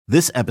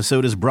This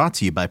episode is brought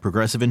to you by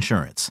Progressive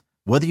Insurance.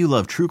 Whether you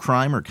love true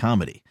crime or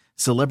comedy,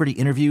 celebrity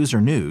interviews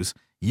or news,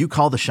 you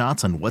call the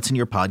shots on what's in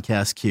your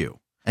podcast queue.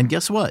 And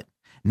guess what?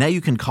 Now you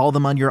can call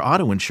them on your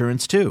auto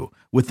insurance too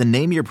with the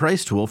Name Your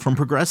Price tool from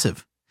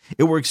Progressive.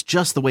 It works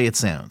just the way it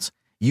sounds.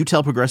 You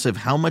tell Progressive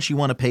how much you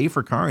want to pay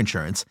for car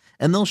insurance,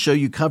 and they'll show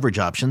you coverage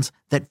options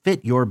that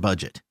fit your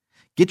budget.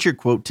 Get your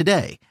quote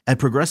today at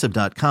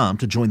Progressive.com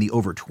to join the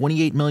over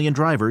 28 million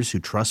drivers who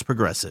trust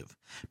Progressive.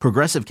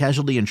 Progressive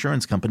Casualty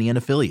Insurance Company and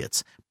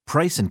Affiliates.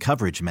 Price and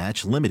coverage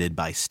match limited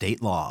by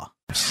state law.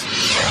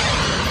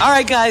 All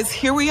right, guys,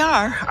 here we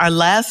are. Our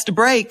last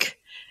break.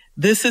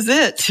 This is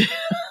it.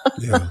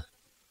 Yeah.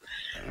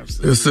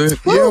 That's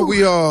it. Woo. Yeah,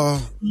 we are.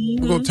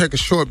 We're going to take a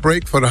short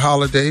break for the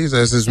holidays,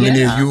 as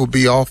many of you will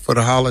be off for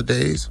the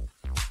holidays.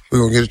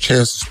 We're going to get a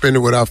chance to spend it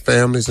with our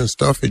families and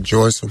stuff,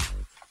 enjoy some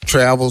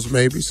travels,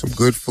 maybe some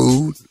good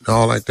food and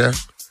all like that.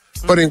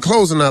 But in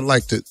closing, I'd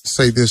like to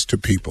say this to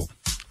people.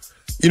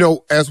 You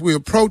know, as we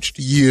approach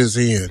the year's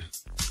end,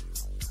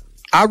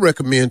 I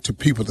recommend to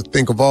people to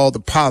think of all the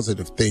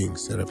positive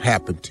things that have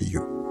happened to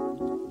you.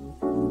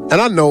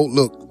 And I know,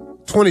 look,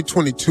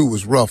 2022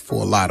 was rough for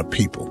a lot of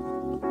people.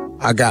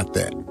 I got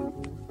that.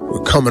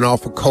 We're coming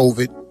off of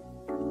COVID,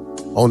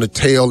 on the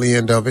tail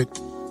end of it.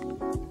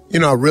 You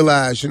know, I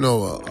realize, a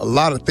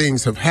lot of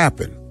things have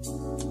happened.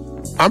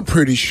 I'm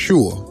pretty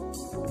sure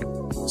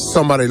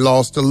somebody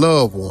lost a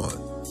loved one.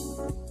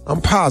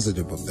 I'm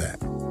positive of that.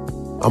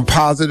 I'm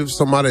positive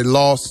somebody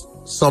lost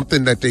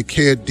something that they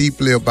cared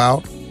deeply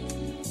about.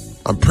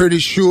 I'm pretty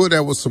sure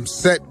there was some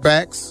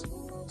setbacks,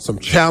 some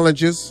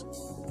challenges,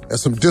 and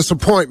some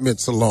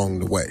disappointments along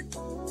the way.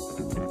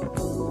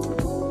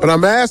 But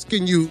I'm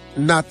asking you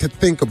not to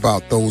think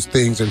about those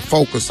things and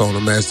focus on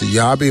them as the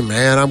yobby.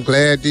 Man, I'm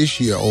glad this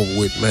year over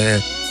with,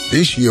 man.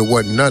 This year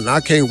wasn't nothing. I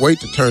can't wait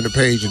to turn the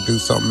page and do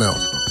something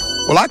else.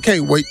 Well, I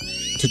can't wait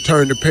to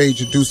turn the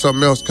page and do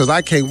something else because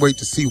I can't wait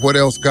to see what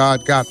else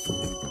God got for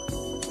me.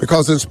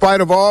 Because in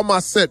spite of all my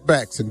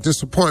setbacks and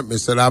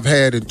disappointments that I've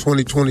had in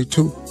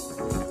 2022,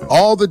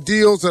 all the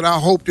deals that I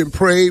hoped and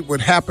prayed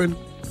would happen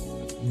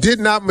did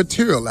not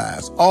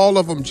materialize. All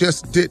of them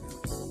just didn't.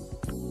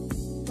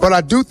 But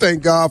I do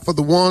thank God for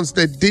the ones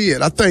that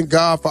did. I thank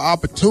God for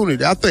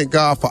opportunity. I thank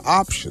God for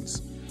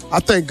options. I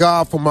thank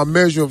God for my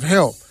measure of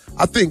health.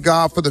 I thank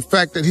God for the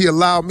fact that he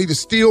allowed me to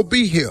still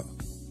be here.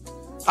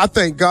 I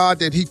thank God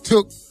that he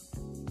took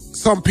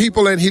some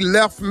people and he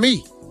left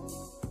me.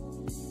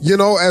 You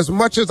know, as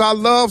much as I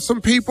love some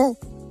people,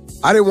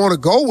 I didn't want to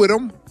go with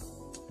them.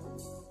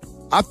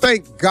 I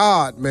thank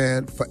God,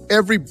 man, for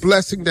every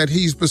blessing that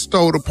he's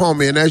bestowed upon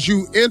me. And as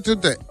you enter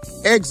the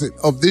exit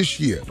of this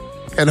year,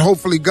 and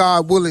hopefully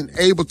God willing,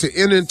 able to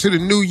enter into the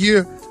new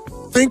year,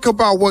 think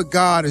about what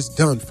God has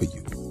done for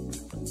you.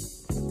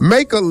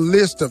 Make a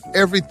list of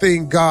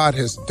everything God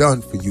has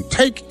done for you.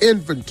 Take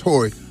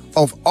inventory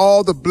of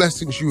all the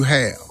blessings you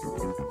have.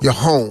 Your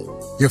home,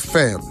 your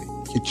family,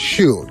 your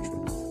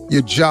children,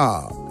 your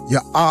job,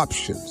 your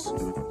options,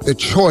 the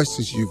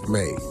choices you've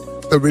made,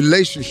 the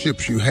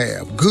relationships you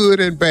have,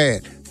 good and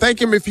bad.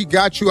 Thank him if he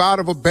got you out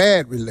of a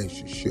bad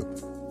relationship.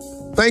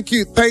 Thank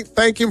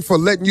him for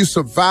letting you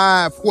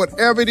survive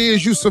whatever it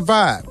is you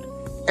survived.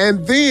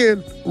 And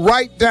then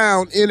write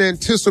down in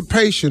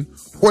anticipation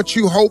what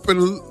you hope and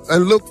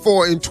look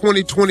for in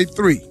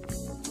 2023.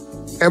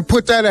 And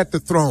put that at the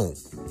throne.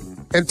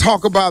 And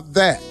talk about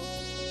that.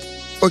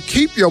 But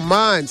keep your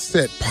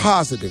mindset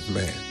positive,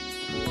 man.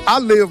 I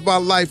live my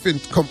life in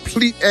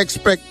complete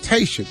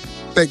expectation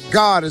that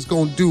God is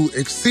going to do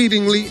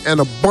exceedingly and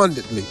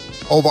abundantly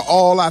over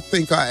all I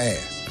think I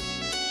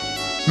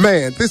ask.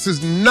 Man, this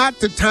is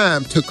not the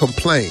time to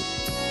complain.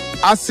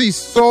 I see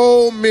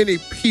so many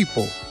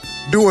people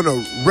doing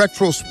a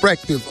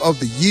retrospective of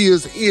the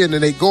year's end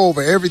and they go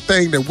over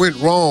everything that went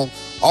wrong,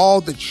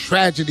 all the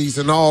tragedies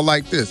and all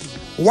like this.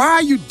 Why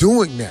are you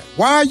doing that?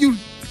 Why are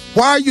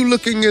you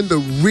looking in the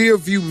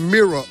rearview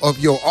mirror of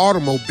your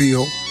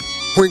automobile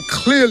when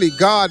clearly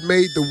God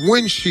made the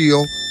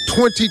windshield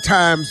 20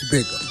 times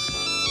bigger?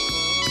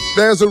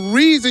 There's a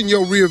reason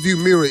your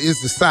rearview mirror is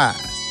the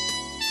size.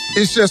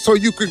 It's just so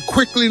you can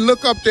quickly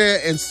look up there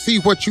and see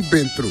what you've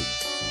been through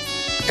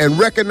and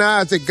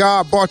recognize that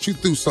God brought you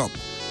through something.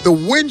 The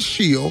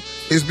windshield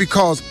is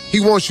because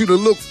he wants you to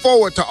look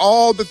forward to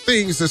all the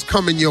things that's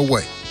coming your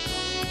way.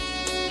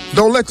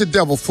 Don't let the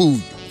devil fool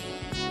you.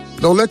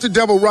 Don't let the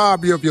devil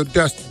rob you of your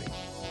destiny.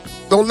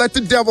 Don't let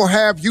the devil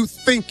have you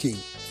thinking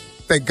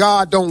that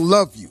God don't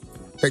love you,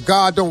 that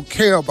God don't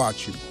care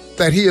about you,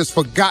 that he has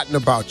forgotten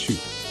about you.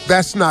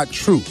 That's not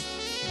true.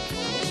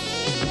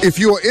 If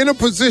you're in a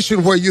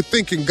position where you're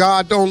thinking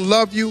God don't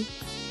love you,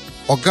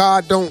 or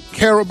God don't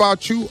care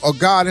about you, or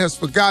God has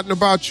forgotten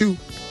about you,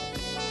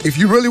 if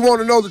you really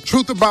want to know the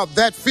truth about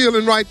that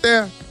feeling right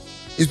there,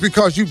 it's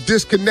because you've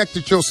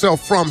disconnected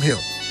yourself from him.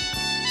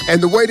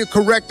 And the way to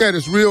correct that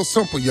is real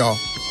simple, y'all.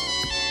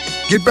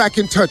 Get back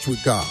in touch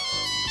with God.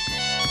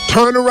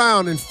 Turn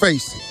around and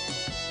face it.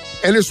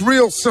 And it's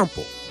real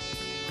simple.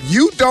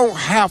 You don't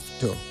have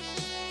to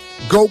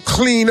go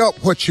clean up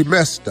what you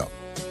messed up.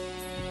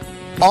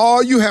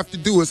 All you have to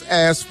do is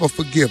ask for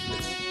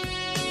forgiveness.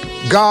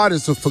 God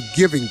is a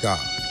forgiving God.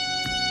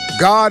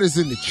 God is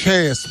in the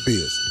chance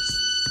business.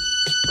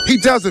 He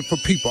does it for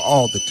people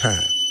all the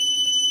time.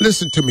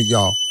 Listen to me,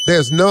 y'all.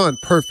 There's none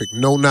perfect,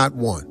 no, not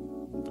one.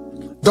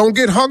 Don't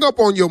get hung up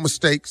on your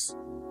mistakes.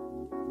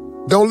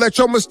 Don't let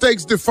your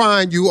mistakes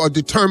define you or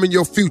determine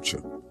your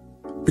future,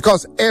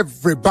 because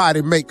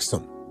everybody makes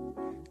them.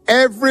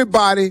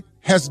 Everybody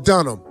has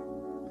done them.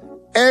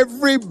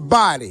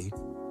 Everybody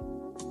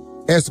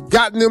has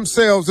gotten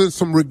themselves in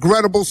some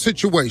regrettable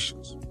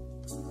situations.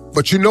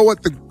 But you know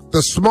what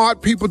the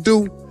smart people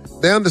do?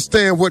 They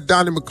understand what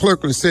Donnie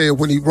McClurkin said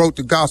when he wrote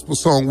the gospel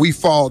song, "We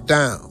fall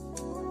down,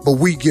 but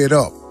we get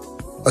up."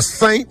 A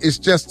saint is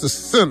just a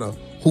sinner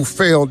who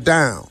fell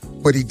down,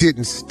 but he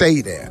didn't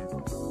stay there.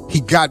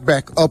 He got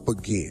back up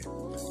again.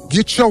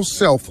 Get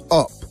yourself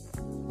up.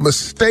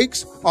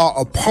 Mistakes are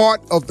a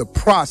part of the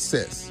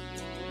process.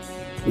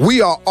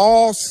 We are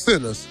all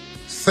sinners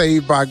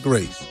saved by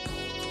grace.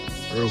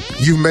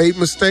 You made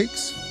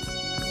mistakes.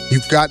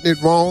 You've gotten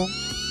it wrong.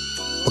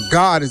 But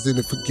God is in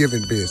the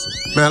forgiving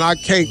business. Man, I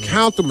can't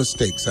count the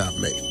mistakes I've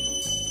made.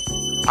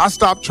 I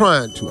stopped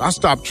trying to. I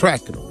stopped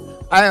tracking them.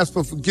 I ask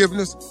for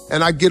forgiveness,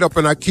 and I get up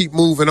and I keep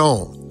moving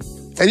on.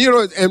 And, you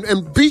know,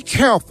 and be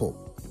careful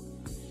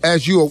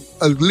as you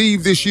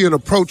leave this year and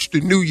approach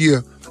the new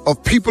year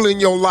of people in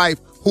your life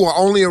who are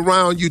only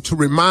around you to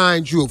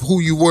remind you of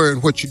who you were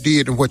and what you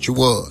did and what you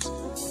was.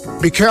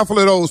 Be careful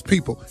of those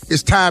people.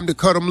 It's time to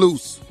cut them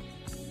loose.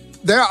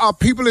 There are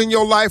people in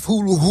your life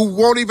who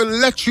won't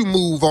even let you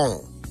move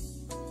on.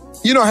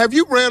 You know, have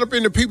you ran up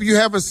into people you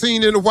haven't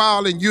seen in a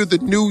while and you're the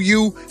new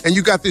you and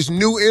you got this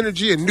new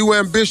energy and new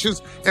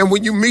ambitions, and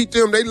when you meet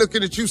them, they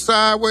looking at you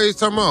sideways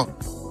talking about,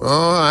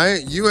 oh,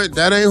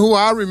 that ain't who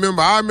I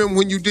remember. I remember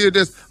when you did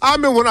this. I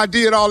remember when I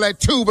did all that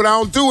too, but I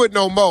don't do it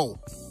no more.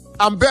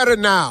 I'm better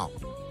now.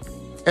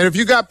 And if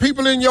you got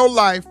people in your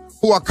life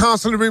who are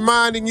constantly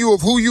reminding you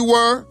of who you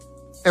were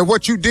and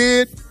what you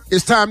did,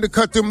 it's time to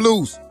cut them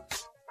loose.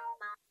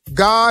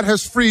 God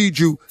has freed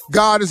you.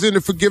 God is in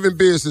the forgiving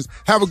business.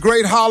 Have a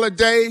great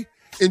holiday.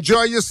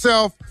 Enjoy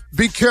yourself.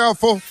 Be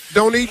careful.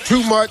 Don't eat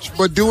too much,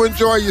 but do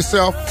enjoy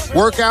yourself.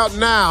 Work out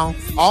now.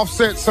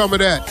 Offset some of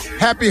that.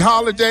 Happy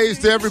holidays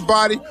to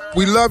everybody.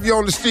 We love you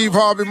on the Steve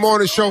Harvey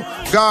Morning Show.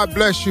 God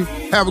bless you.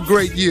 Have a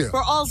great year.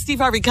 For all Steve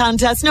Harvey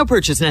contests, no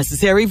purchase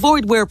necessary,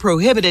 void where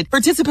prohibited.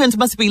 Participants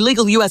must be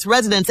legal U.S.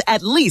 residents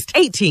at least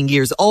 18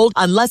 years old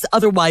unless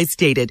otherwise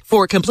stated.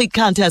 For complete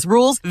contest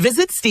rules,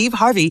 visit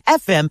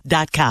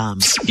SteveHarveyFM.com.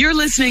 You're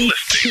listening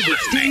to the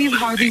Steve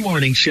Harvey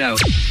Morning Show.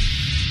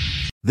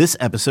 This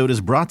episode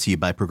is brought to you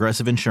by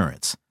Progressive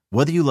Insurance.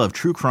 Whether you love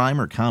true crime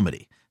or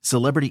comedy,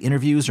 celebrity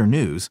interviews or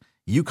news,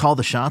 you call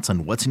the shots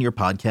on what's in your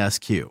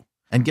podcast queue.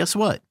 And guess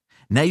what?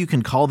 Now you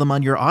can call them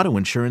on your auto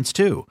insurance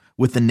too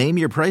with the Name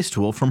Your Price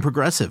tool from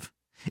Progressive.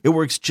 It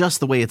works just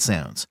the way it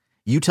sounds.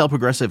 You tell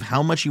Progressive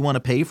how much you want to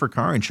pay for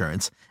car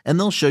insurance, and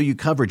they'll show you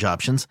coverage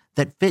options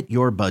that fit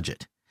your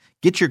budget.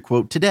 Get your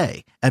quote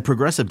today at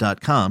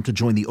Progressive.com to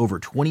join the over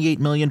 28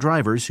 million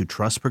drivers who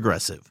trust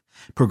Progressive.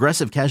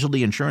 Progressive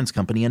Casualty Insurance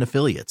Company and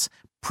Affiliates.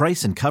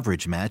 Price and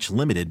coverage match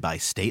limited by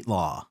state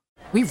law.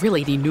 We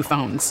really need new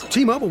phones.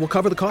 T-Mobile will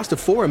cover the cost of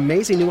 4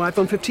 amazing new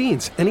iPhone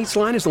 15s, and each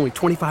line is only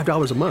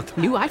 $25 a month.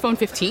 New iPhone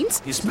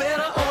 15s? It's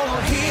better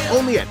over here.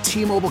 Only at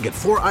T-Mobile, get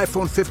 4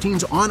 iPhone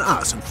 15s on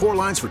us and 4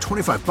 lines for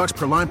 $25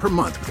 per line per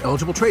month with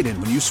eligible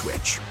trade-in when you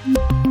switch.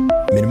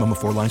 Minimum of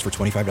 4 lines for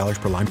 $25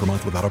 per line per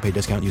month with autopay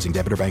discount using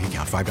debit or bank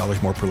account.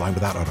 $5 more per line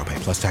without autopay,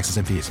 plus taxes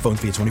and fees. Phone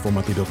fee at 24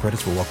 monthly bill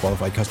credits for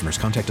well-qualified customers.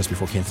 Contact us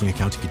before canceling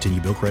account to continue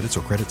bill credits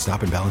or credit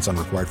stop and balance on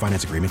required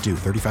finance agreement due.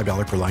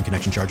 $35 per line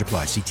connection charge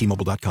applies. See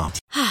T-Mobile.com.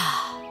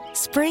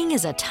 Spring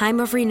is a time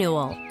of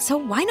renewal, so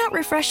why not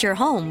refresh your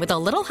home with a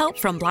little help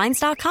from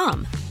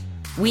Blinds.com?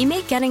 We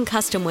make getting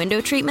custom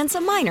window treatments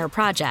a minor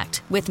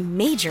project with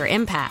major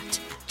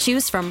impact.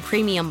 Choose from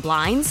premium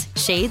blinds,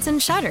 shades, and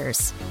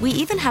shutters. We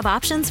even have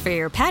options for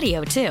your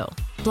patio, too.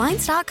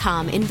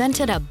 Blinds.com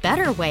invented a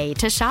better way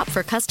to shop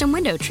for custom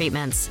window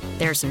treatments.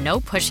 There's no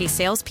pushy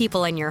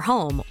salespeople in your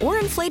home or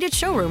inflated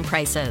showroom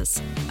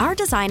prices. Our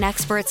design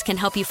experts can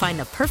help you find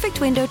the perfect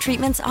window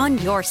treatments on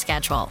your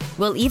schedule.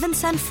 We'll even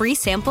send free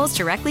samples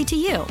directly to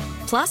you.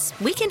 Plus,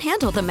 we can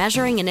handle the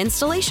measuring and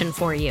installation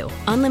for you.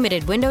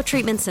 Unlimited window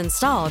treatments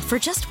installed for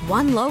just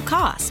one low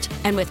cost.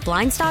 And with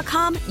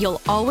Blinds.com,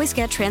 you'll always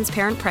get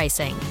transparent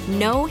pricing.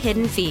 No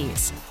hidden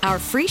fees. Our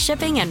free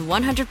shipping and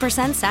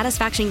 100%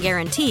 satisfaction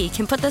guarantee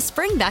can put the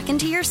spring back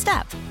into your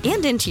step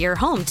and into your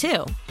home,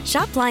 too.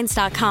 Shop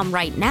Blinds.com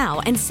right now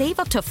and save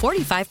up to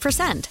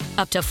 45%.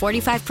 Up to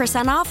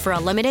 45% off for a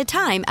limited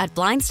time at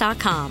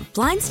Blinds.com.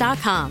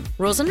 Blinds.com.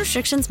 Rules and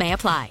restrictions may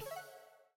apply.